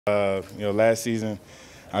Last season,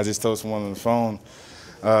 I just told someone on the phone.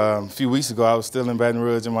 A few weeks ago, I was still in Baton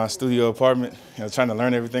Rouge in my studio apartment, trying to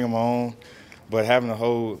learn everything on my own. But having a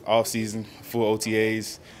whole offseason, full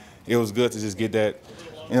OTAs, it was good to just get that,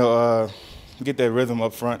 get that rhythm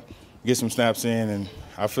up front, get some snaps in, and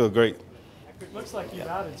I feel great. It looks like you've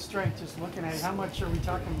added strength just looking at it. How much are we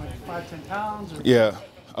talking, like 5, 10 pounds? Or? Yeah.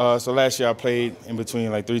 So last year I played in between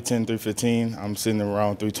like 310, 315. I'm sitting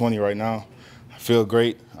around 320 right now. I feel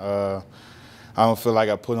great. I don't feel like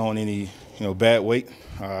I put on any, bad weight.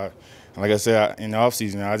 Like I said, in the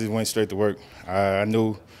offseason, I just went straight to work. I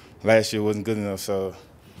knew last year wasn't good enough, so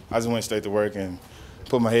I just went straight to work and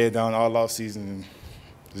put my head down all offseason and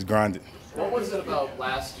just grinded. What was it about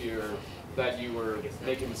last year that you were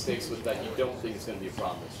making mistakes with that you don't think is going to be a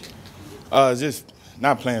problem this year? Just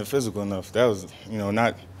not playing physical enough. That was,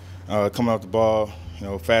 not coming off the ball,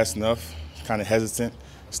 fast enough, kind of hesitant,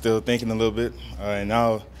 still thinking a little bit. And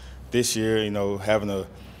now this year, having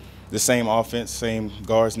the same offense, same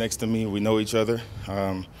guards next to me, we know each other.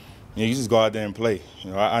 You just go out there and play.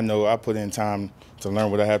 I know I put in time to learn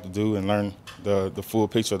what I have to do and learn the full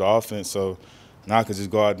picture of the offense. So now I can just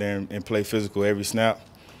go out there and play physical every snap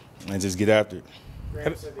and just get after it.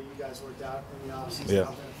 Graham said that you guys worked out in the offseason. Yeah.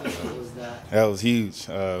 How beneficial was that? That was huge.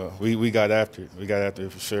 We got after it. We got after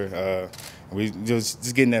it for sure. We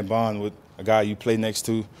just getting that bond with a guy you play next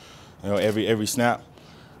to, every snap,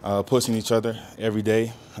 pushing each other every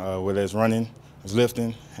day, whether it's running, it's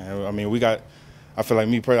lifting. And, I feel like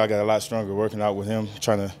me personally, I got a lot stronger working out with him,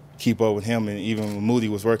 trying to keep up with him, and even when Moody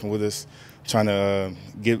was working with us, trying to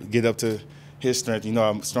get up to his strength. You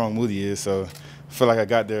know how strong Moody is, so I feel like I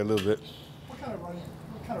got there a little bit. What kind of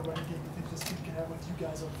running game do you think this team can have with you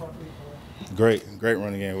guys up front? Great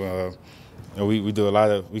running game. We do a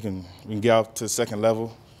lot of we can get out to the second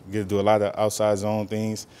level, get to do a lot of outside zone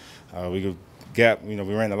things. We could gap. We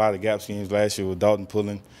ran a lot of gap schemes last year with Dalton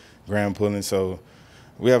pulling, Graham pulling. So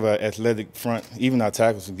we have an athletic front. Even our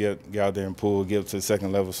tackles can get out there and pull, get up to the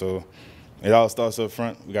second level. So it all starts up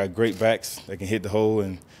front. We got great backs that can hit the hole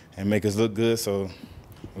and make us look good. So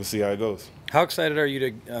we'll see how it goes. How excited are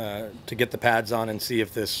you to get the pads on and see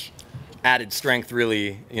if this added strength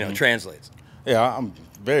really translates? Yeah, I'm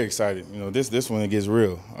very excited. This one it gets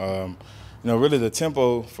real. Really the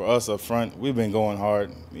tempo for us up front, we've been going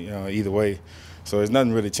hard, either way. So there's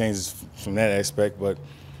nothing really changes from that aspect. But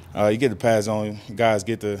you get the pads on, guys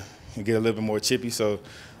get a little bit more chippy. So,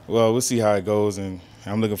 we'll see how it goes, and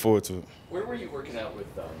I'm looking forward to it. Where were you working out with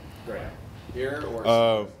Graham? Here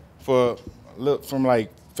or? From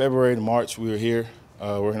like February to March, we were here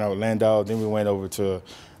working out with Landau. Then we went over to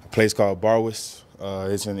a place called Barwis.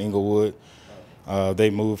 It's in Inglewood. They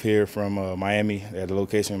moved here from Miami. They had a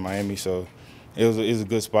location in Miami, so it was a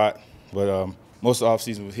good spot. But most of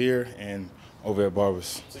the offseason was here and over at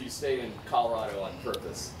Barwis. So you stayed in Colorado on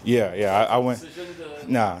purpose? Yeah. I went.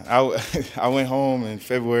 Nah, I went home in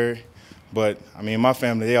February. But my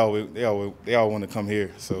family, they all want to come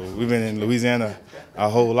here. So we've been in Louisiana our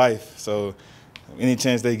whole life. So any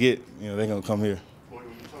chance they get, they're gonna come here. Lloyd,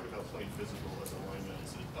 when you talk about playing physical as a lineman,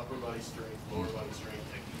 is it upper body strength, lower body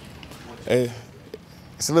strength?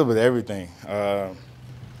 It's a little bit of everything.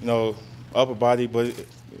 Upper body, but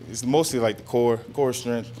it's mostly like the core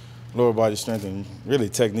strength, lower body strength, and really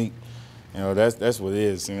technique. That's what it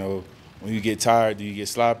is. When you get tired, do you get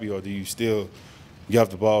sloppy, or do you still get off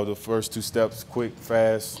the ball the first two steps quick,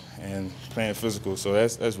 fast, and playing physical? So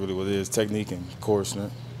that's really what it is, technique and core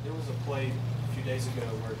strength. There was a play a few days ago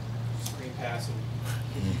where screen pass and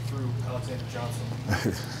you threw Alexander Johnson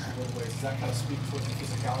both ways. Does that kind of speak towards the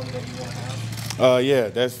physicality that you want to have? Yeah,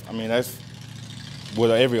 that's what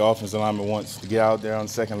every offensive lineman wants, to get out there on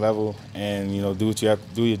the second level and do what you have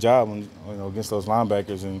to do, your job against those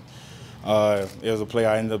linebackers. And it was a play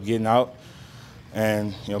I ended up getting out.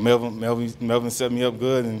 And Melvin set me up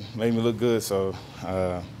good and made me look good. So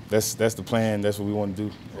that's the plan. That's what we want to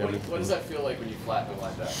do. What does that feel like when you flatten him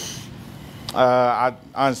like that?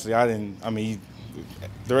 I didn't.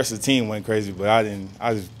 The rest of the team went crazy, but I didn't.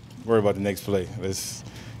 I just worried about the next play. Let's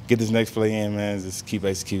get this next play in, man. Just keep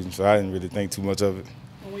executing. So I didn't really think too much of it.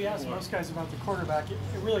 When we ask most guys about the quarterback, it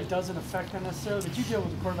really doesn't affect them necessarily, but you deal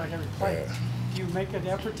with the quarterback every play. Yeah. Do you make an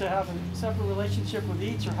effort to have a separate relationship with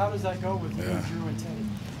each, or how does that go with you, Drew, and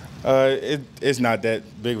Teddy? It's not that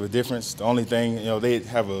big of a difference. The only thing, they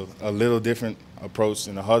have a little different approach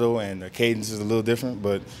in the huddle, and the cadence is a little different.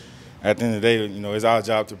 But at the end of the day, it's our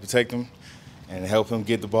job to protect him and help him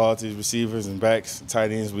get the ball to his receivers and backs,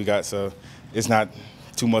 tight ends we got. So it's not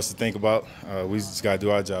too much to think about. We just got to do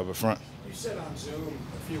our job up front. You said on Zoom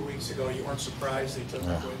a few weeks ago you weren't surprised they took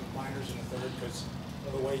away the minors in the third because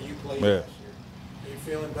of the way you played last year. Are you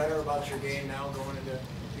feeling better about your game now going into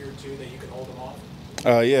year 2 that you can hold them off?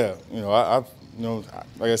 Yeah, I've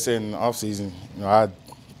like I said in the offseason, I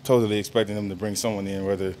totally expected them to bring someone in,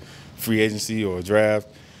 whether free agency or draft,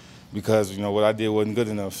 because what I did wasn't good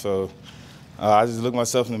enough. So I just look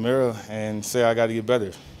myself in the mirror and say I got to get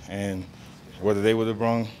better. And whether they would have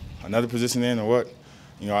brought another position in or what,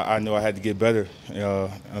 I knew I had to get better.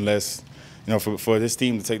 Unless for this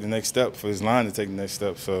team to take the next step, for this line to take the next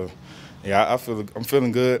step. So yeah, I'm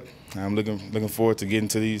feeling good. I'm looking forward to getting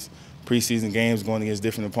to these preseason games, going against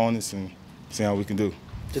different opponents, and seeing how we can do.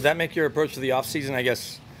 Did that make your approach to the offseason, I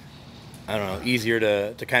guess, I don't know, easier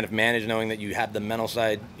to kind of manage, knowing that you had the mental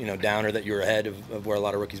side, down, or that you were ahead of where a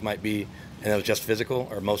lot of rookies might be, and it was just physical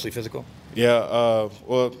or mostly physical? Yeah,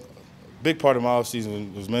 well, a big part of my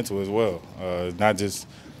offseason was mental as well. Not just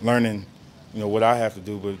learning, what I have to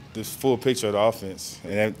do, but this full picture of the offense,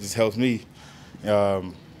 and that just helps me,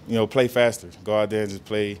 play faster, go out there and just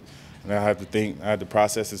play. And I have to think, I have to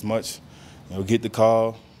process as much, get the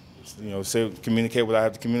call, communicate what I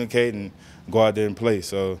have to communicate, and go out there and play.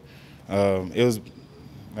 So it was,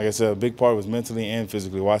 like I said, a big part was mentally and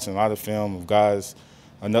physically, watching a lot of film of guys,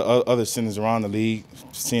 other centers around the league,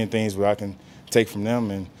 seeing things where I can take from them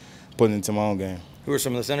and put it into my own game. Who are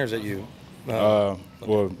some of the centers that you? Well,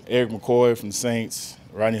 Eric McCoy from the Saints,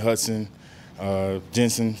 Rodney Hudson,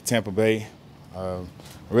 Jensen, Tampa Bay,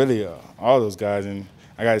 really all those guys. And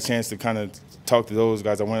I got a chance to kind of talk to those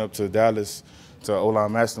guys. I went up to Dallas to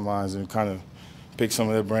O-line masterminds and kind of pick some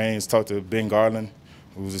of their brains, talk to Ben Garland,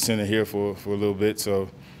 who was a center here for a little bit. So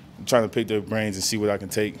I'm trying to pick their brains and see what I can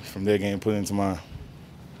take from their game and put it into mine.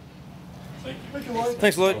 Thank you, Lloyd.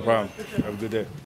 Thanks, Lloyd. No problem. Have a good day.